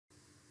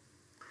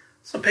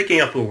So picking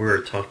up what we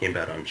were talking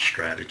about on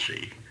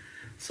strategy.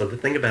 So the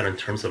thing about in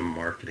terms of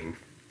marketing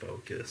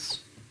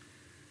focus,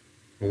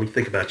 when we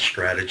think about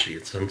strategy,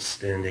 it's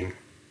understanding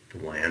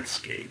the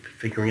landscape,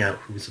 figuring out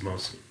who's the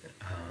most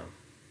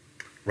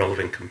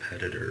relevant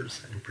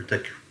competitors, and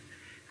predict.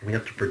 And we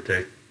have to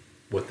predict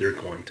what they're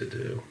going to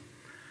do.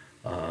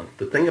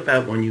 The thing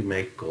about when you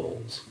make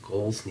goals,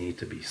 goals need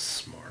to be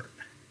smart.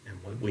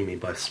 And what we mean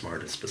by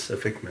smart is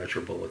specific,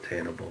 measurable,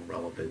 attainable,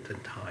 relevant,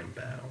 and time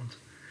bound.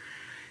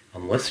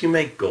 Unless you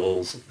make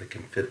goals that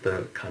can fit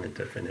the kind of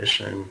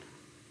definition,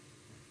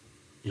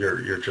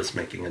 you're just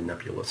making a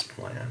nebulous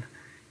plan.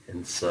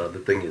 And so the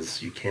thing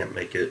is, you can't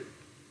make it,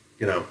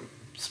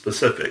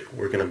 specific.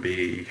 We're going to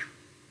be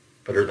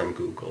better than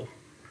Google.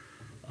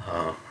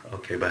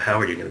 Okay, but how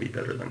are you going to be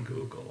better than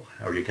Google?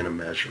 How are you going to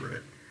measure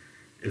it?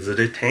 Is it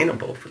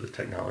attainable for the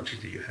technology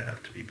that you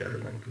have to be better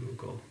than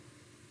Google?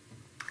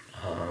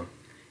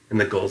 And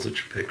the goals that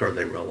you pick, are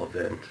they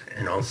relevant?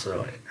 And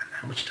also,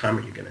 how much time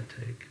are you going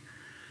to take?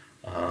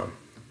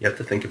 You have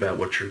to think about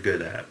what you're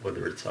good at,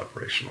 whether it's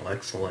operational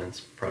excellence,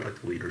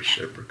 product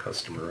leadership, or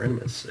customer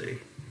intimacy.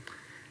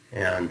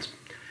 And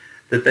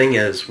the thing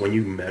is, when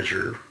you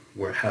measure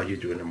how you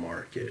do in a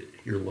market,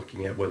 you're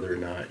looking at whether or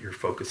not you're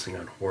focusing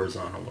on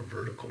horizontal or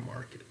vertical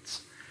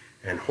markets.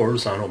 And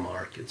horizontal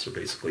markets are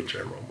basically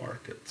general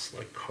markets,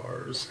 like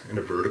cars. And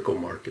a vertical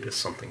market is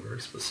something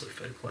very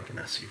specific, like an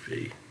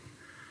SUV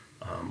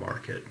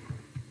market.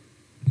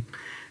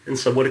 And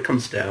so what it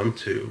comes down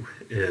to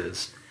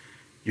is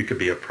you could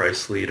be a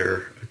price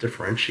leader, a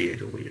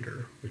differentiated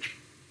leader, which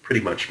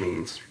pretty much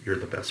means you're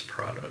the best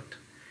product,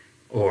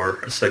 or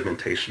a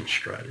segmentation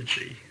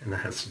strategy, and that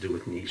has to do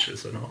with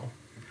niches and all.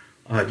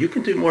 You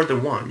can do more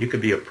than one. You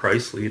could be a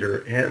price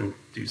leader and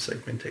do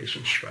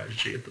segmentation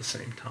strategy at the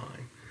same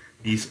time.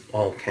 These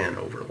all can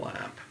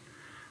overlap.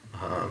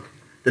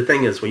 The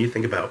thing is, when you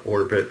think about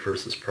Orbit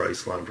versus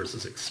Priceline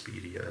versus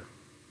Expedia,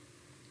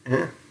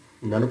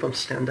 none of them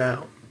stand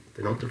out.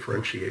 They don't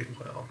differentiate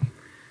well.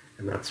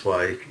 And that's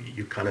why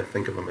you kind of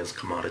think of them as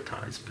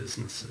commoditized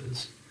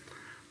businesses.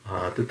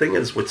 The thing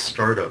is, with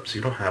startups,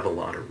 you don't have a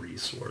lot of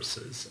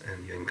resources,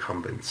 and the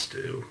incumbents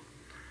do.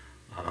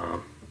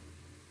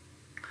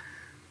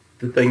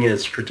 The thing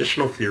is,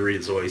 traditional theory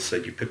has always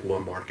said you pick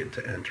one market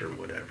to enter,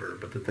 whatever.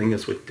 But the thing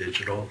is, with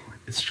digital,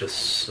 it's just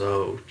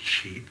so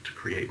cheap to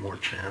create more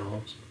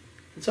channels.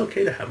 It's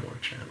okay to have more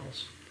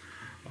channels.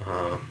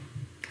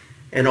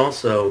 And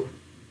also,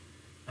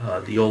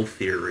 the old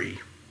theory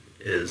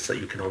is that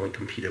you can only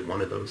compete in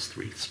one of those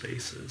three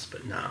spaces,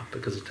 but now,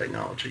 because of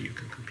technology, you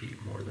can compete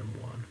more than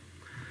one.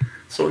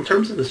 So in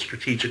terms of the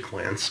strategic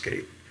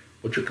landscape,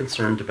 what you're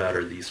concerned about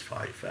are these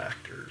 5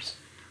 factors,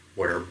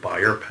 where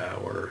buyer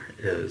power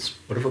is,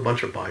 what if a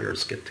bunch of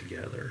buyers get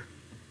together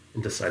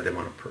and decide they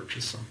want to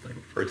purchase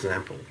something? For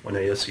example, when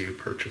ASU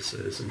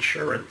purchases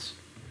insurance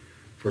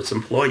for its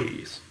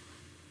employees,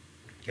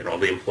 get all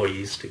the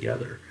employees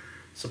together.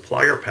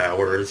 Supplier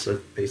power is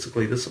that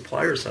basically the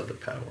suppliers have the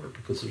power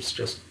because there's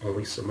just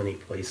only so many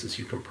places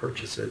you can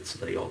purchase it,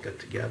 so they all get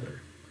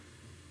together.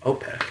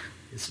 OPEC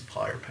is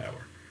supplier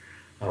power.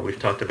 We've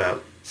talked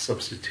about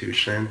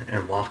substitution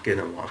and lock-in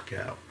and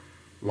lock-out.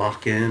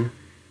 Lock-in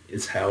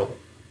is how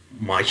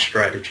my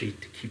strategy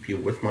to keep you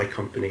with my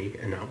company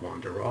and not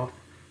wander off.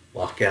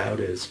 Lock-out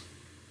is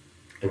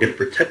I'm going to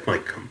protect my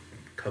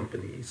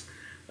companies,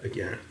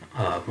 again,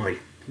 my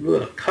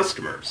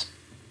customers,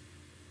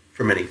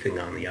 from anything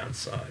on the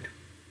outside.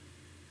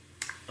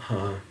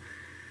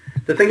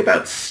 The thing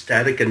about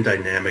static and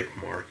dynamic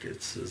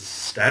markets is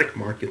static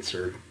markets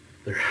they're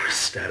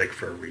static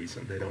for a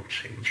reason. They don't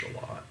change a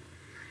lot.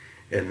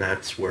 And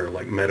that's where,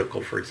 like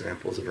medical, for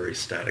example, is a very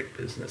static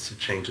business. It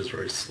changes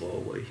very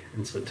slowly.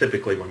 And so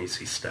typically when you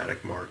see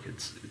static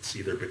markets, it's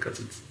either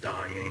because it's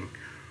dying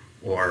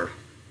or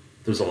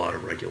there's a lot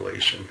of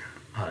regulation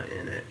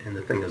in it. And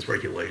the thing is,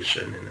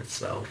 regulation in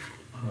itself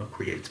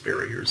creates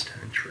barriers to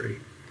entry.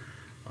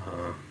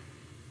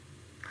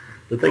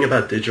 The thing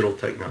about digital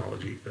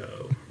technology,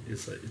 though,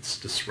 is that it's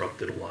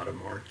disrupted a lot of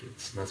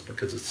markets, and that's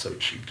because it's so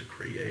cheap to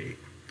create.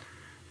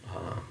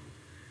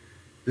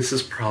 This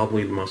is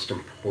probably the most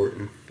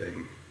important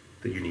thing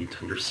that you need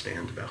to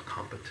understand about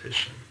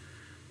competition.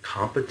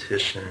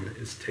 Competition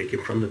is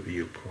taken from the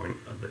viewpoint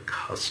of the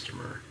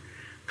customer.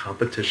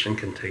 Competition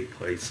can take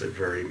place at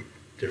very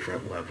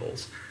different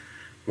levels.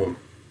 When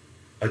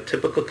a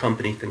typical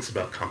company thinks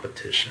about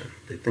competition,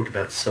 they think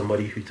about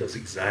somebody who does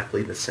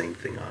exactly the same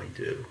thing I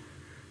do.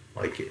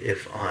 Like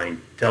if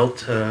I'm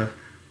Delta,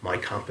 my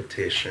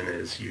competition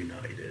is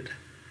United.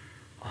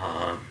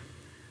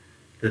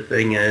 The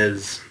thing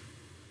is,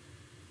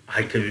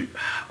 I could,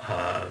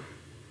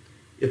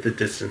 if the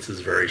distance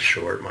is very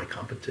short, my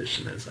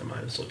competition is I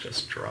might as well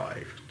just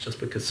drive, just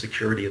because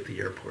security at the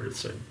airport is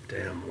so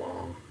damn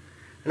long.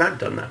 And I've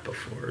done that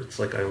before. It's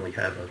like I only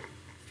have a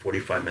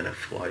 45-minute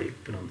flight,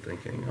 but I'm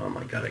thinking, oh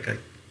my God, I got to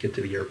get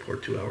to the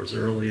airport 2 hours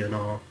early and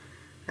all.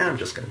 And I'm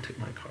just going to take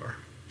my car.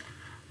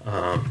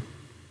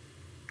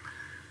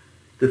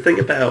 The thing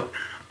about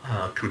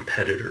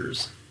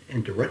competitors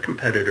And direct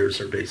competitors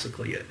are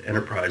basically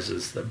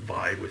enterprises that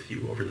vie with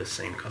you over the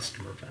same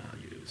customer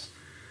values.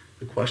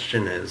 The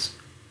question is,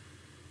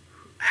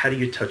 how do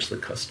you touch the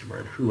customer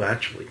and who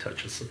actually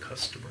touches the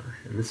customer?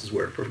 And this is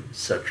where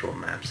perceptual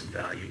maps and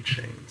value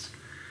chains.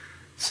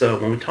 So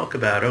when we talk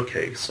about,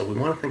 okay, so we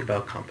want to think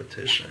about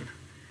competition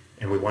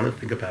and we want to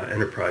think about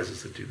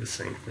enterprises that do the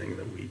same thing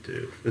that we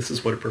do. This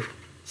is what a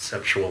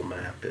perceptual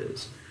map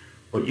is.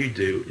 What you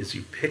do is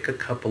you pick a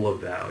couple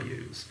of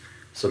values.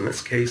 So in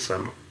this case,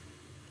 I'm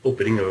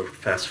opening a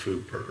fast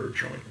food burger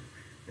joint.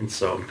 And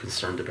so I'm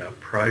concerned about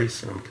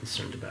price and I'm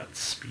concerned about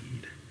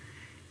speed.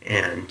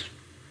 And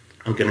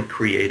I'm going to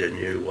create a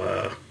new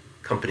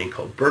company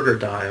called Burger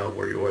Dial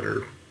where you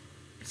order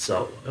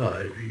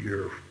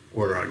your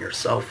order on your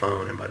cell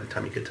phone, and by the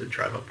time you get to the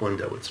drive-up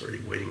window, it's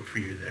already waiting for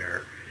you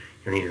there.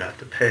 You don't even have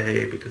to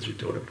pay because you're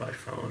doing it by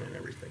phone and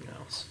everything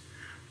else.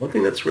 One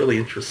thing that's really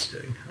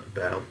interesting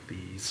about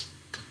these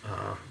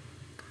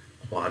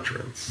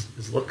quadrants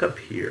is look up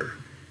here.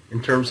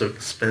 In terms of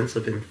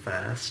expensive and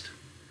fast,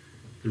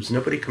 there's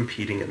nobody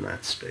competing in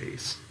that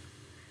space.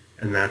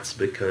 And that's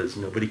because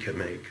nobody can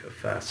make a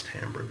fast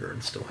hamburger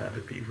and still have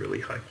it be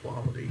really high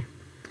quality.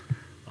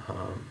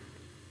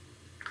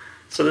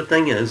 So the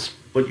thing is,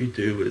 what you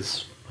do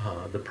is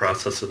the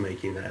process of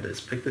making that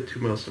is pick the two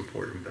most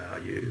important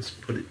values,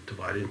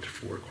 divide it into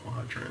 4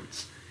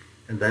 quadrants,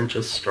 and then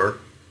just start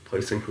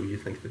placing who you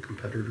think the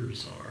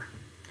competitors are.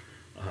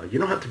 You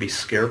don't have to be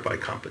scared by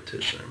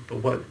competition,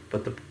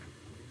 but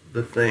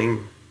the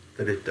thing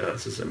that it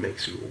does is it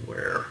makes you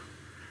aware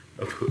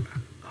of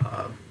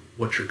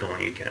what you're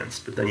going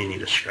against, but then you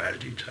need a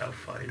strategy to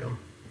outfight them.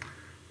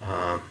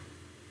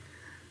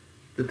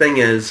 The thing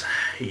is,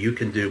 you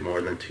can do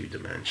more than 2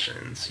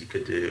 dimensions. You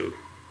could do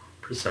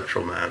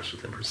perceptual maps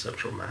within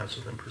perceptual maps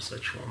within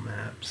perceptual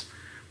maps.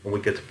 When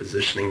we get to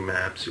positioning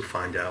maps, you'll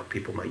find out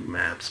people make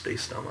maps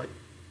based on like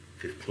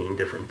 15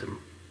 different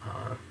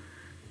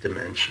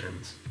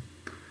dimensions.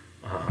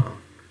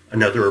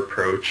 Another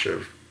approach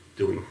of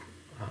doing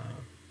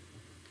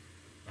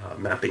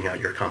mapping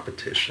out your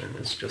competition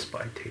is just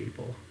by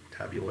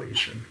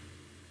tabulation.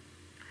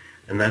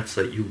 And that's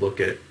that you look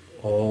at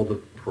all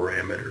the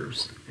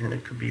parameters, and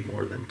it could be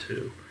more than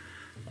 2,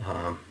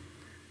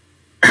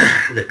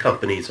 that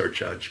companies are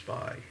judged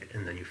by,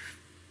 and then you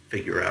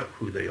figure out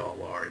who they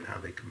all are and how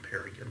they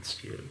compare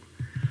against you.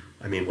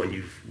 I mean, when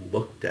you've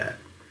looked at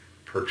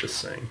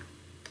purchasing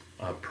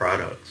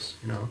products,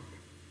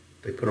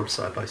 they put them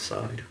side by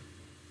side.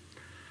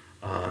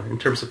 In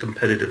terms of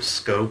competitive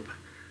scope,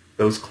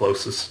 those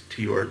closest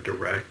to you are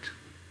direct.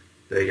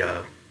 They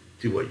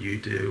do what you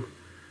do.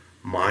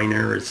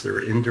 Minor is they're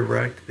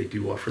indirect. They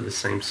do offer the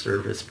same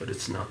service, but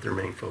it's not their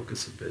main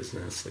focus of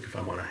business. Like if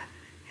I want a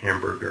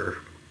hamburger,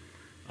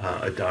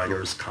 a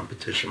diner's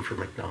competition for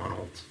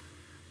McDonald's.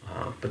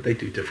 But they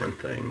do different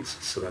things,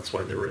 so that's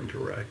why they're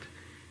indirect.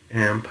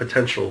 And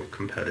potential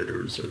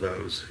competitors are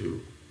those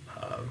who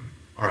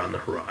are on the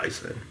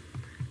horizon.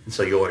 And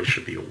so you always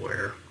should be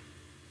aware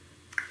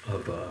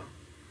of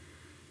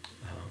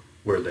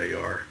where they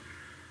are.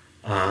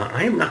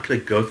 I am not going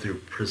to go through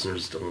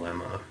Prisoner's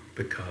Dilemma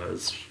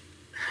because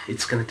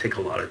it's going to take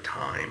a lot of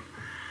time.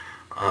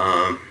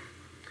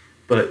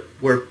 But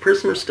where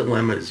Prisoner's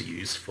Dilemma is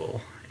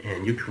useful,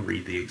 and you can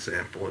read the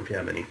example, if you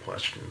have any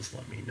questions,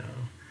 let me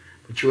know.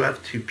 But you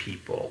have 2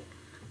 people,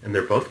 and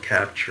they're both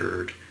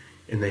captured,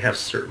 and they have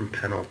certain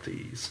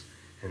penalties.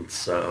 And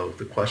so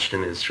the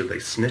question is, should they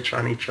snitch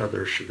on each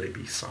other, or should they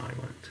be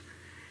silent?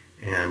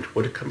 And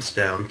what it comes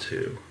down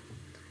to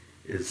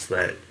is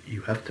that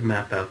you have to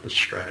map out the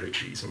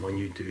strategies, and when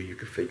you do, you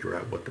can figure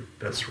out what the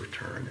best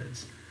return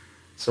is.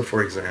 So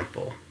for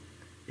example,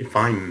 if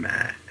I'm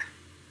Matt,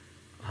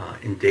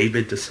 and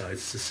David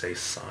decides to stay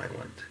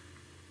silent,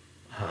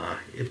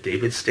 if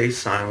David stays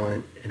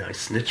silent and I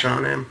snitch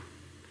on him,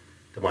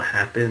 then what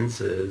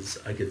happens is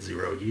I get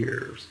 0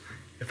 years.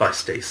 If I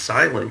stay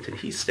silent and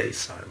he stays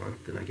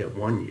silent, then I get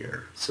 1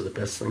 year. So the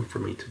best thing for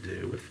me to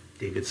do if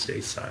David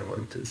stays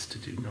silent is to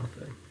do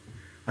nothing.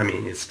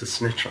 It's to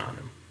snitch on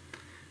him.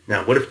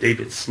 Now, what if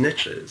David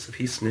snitches? If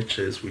he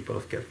snitches, we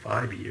both get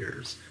 5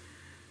 years.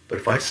 But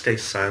if I stay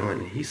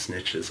silent and he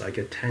snitches, I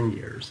get 10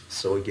 years.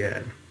 So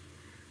again,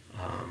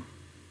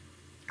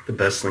 the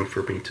best thing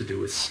for me to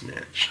do is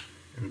snitch.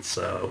 And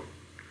so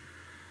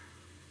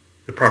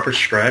the proper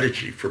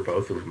strategy for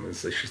both of them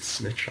is they should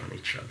snitch on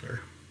each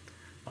other.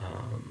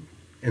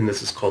 And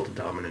this is called the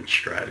dominant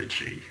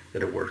strategy,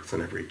 that it works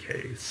in every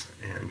case.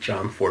 And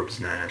John Forbes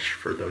Nash,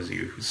 for those of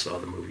you who saw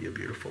the movie A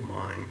Beautiful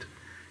Mind,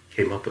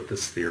 came up with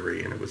this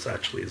theory, and it was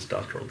actually his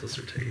doctoral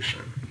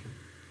dissertation.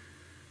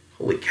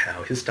 Holy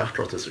cow, his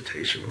doctoral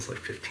dissertation was like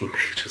 15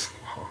 pages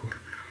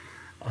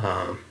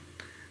long.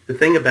 The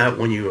thing about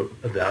when you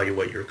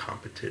evaluate your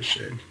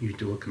competition, you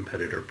do a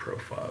competitor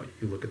profile.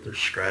 You look at their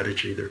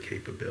strategy, their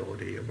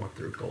capability, and what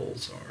their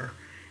goals are.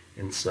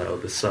 And so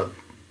the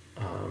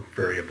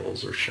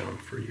variables are shown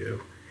for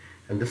you.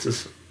 And this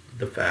is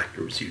the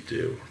factors you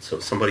do. So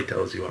if somebody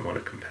tells you, I want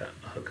a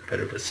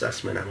competitive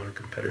assessment, I want a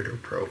competitor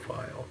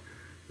profile,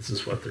 this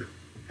is what they're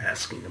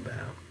asking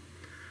about.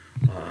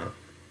 Uh,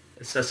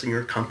 assessing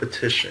your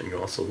competition, you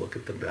also look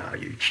at the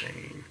value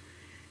chain.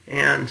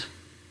 And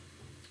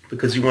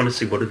because you want to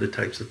see what are the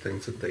types of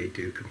things that they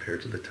do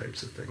compared to the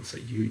types of things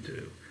that you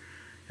do.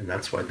 And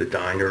that's why the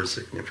diner is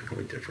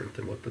significantly different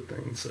than what the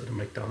things that a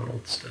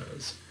McDonald's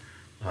does.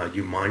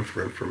 You mine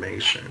for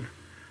information,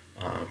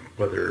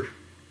 whether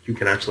you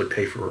can actually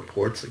pay for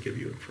reports that give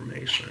you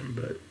information,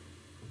 but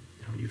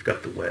you've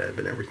got the web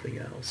and everything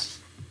else.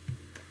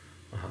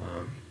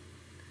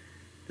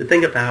 The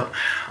thing about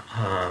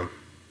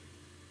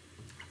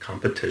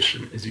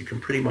competition is you can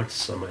pretty much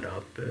sum it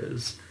up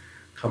as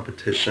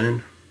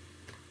competition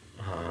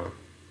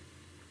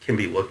can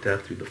be looked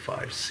at through the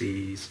 5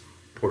 C's,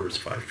 Porter's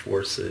 5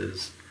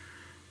 forces.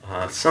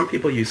 Some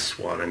people use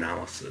SWOT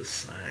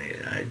analysis.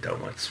 I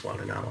don't like SWOT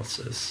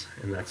analysis,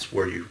 and that's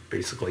where you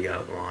basically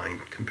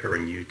outline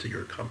comparing you to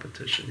your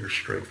competition, your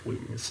strengths,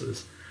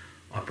 weaknesses,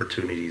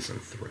 opportunities,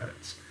 and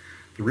threats.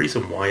 The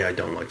reason why I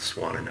don't like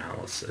SWOT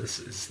analysis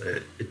is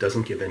that it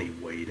doesn't give any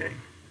weighting.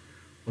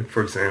 Like,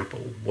 for example,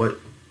 what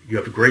you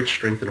have a great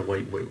strength and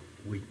a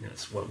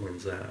weakness. What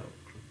wins out?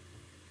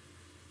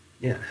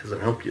 Yeah, it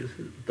doesn't help you.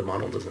 The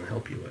model doesn't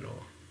help you at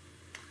all.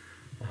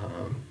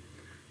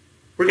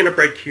 We're going to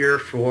break here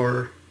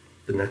for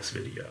the next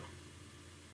video.